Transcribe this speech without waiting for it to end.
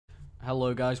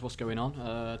Hello guys, what's going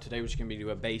on? Today we're just going to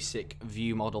do a basic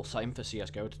view model setting for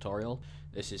CSGO tutorial.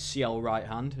 This is CL right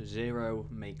hand, 0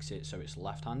 makes it so it's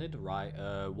left-handed,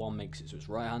 1 makes it so it's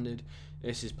right-handed.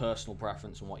 This is personal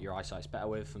preference and what your eyesight's better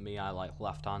with. For me, I like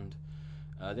left hand.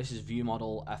 This is view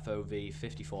model FOV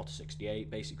 54 to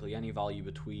 68, basically any value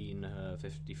between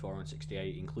 54 and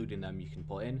 68, including them, you can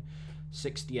put in.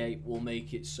 68 will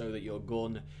make it so that your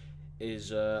gun is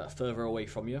further away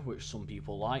from you, which some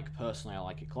people like. Personally, I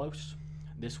like it close.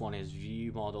 This one is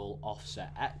view model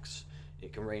offset X.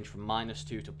 It can range from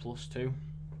 -2 to +2.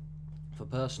 For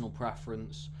personal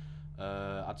preference,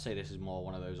 I'd say this is more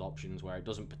one of those options where it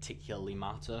doesn't particularly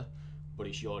matter, but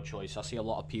it's your choice. I see a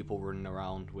lot of people running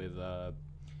around with a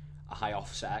high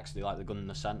offset X. They like the gun in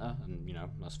the center, and you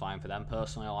know, that's fine for them.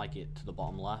 Personally, I like it to the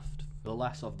bottom left. The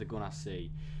less of the gun I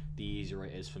see, the easier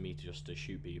it is for me to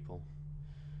shoot people.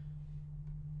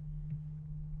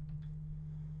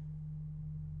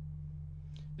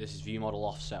 This is view model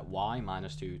offset Y,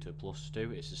 -2 to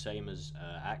 +2. It's the same as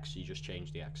X, you just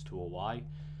change the X to a Y.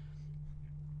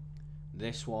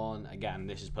 This one, again,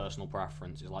 this is personal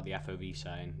preference. It's like the FOV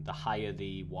saying, the higher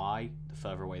the Y, the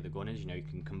further away the gun is. You know, you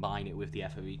can combine it with the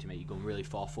FOV to make your gun really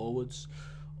far forwards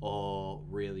or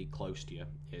really close to you.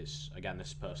 Again, this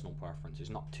is personal preference.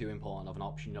 It's not too important of an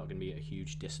option, not going to be at a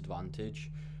huge disadvantage.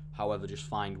 However, just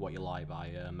find what you like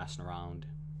by messing around.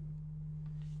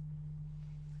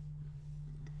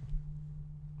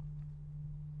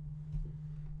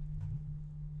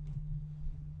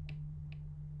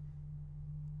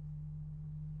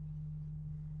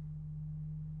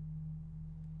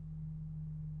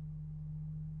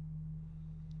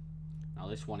 Now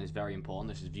this one is very important.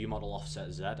 This is view model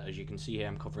offset Z. As you can see here,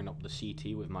 I'm covering up the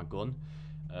CT with my gun.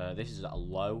 This is at a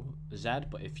low Z,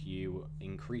 but if you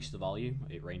increase the value,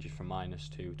 it ranges from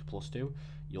 -2 to +2,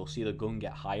 you'll see the gun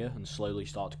get higher and slowly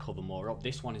start to cover more up.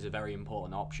 This one is a very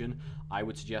important option. I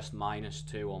would suggest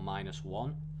 -2 or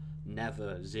 -1,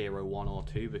 never 0, 1 or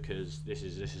 2, because this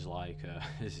is like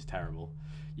this is terrible.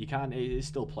 It is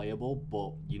still playable,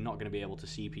 but you're not going to be able to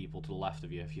see people to the left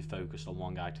of you if you're focused on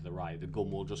one guy to the right. The gun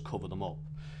will just cover them up.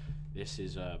 This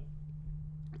is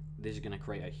going to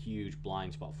create a huge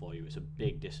blind spot for you. It's a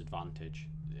big disadvantage.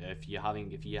 If you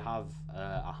have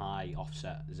a high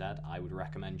offset Z, I would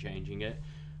recommend changing it.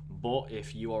 But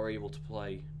if you are able to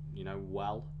play, you know,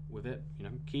 well with it, you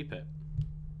know, keep it.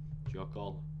 It's your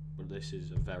call. But this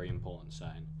is a very important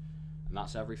setting. And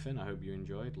that's everything. I hope you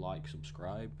enjoyed. Like,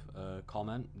 subscribe,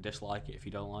 comment, dislike it if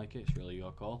you don't like it. It's really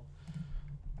your call.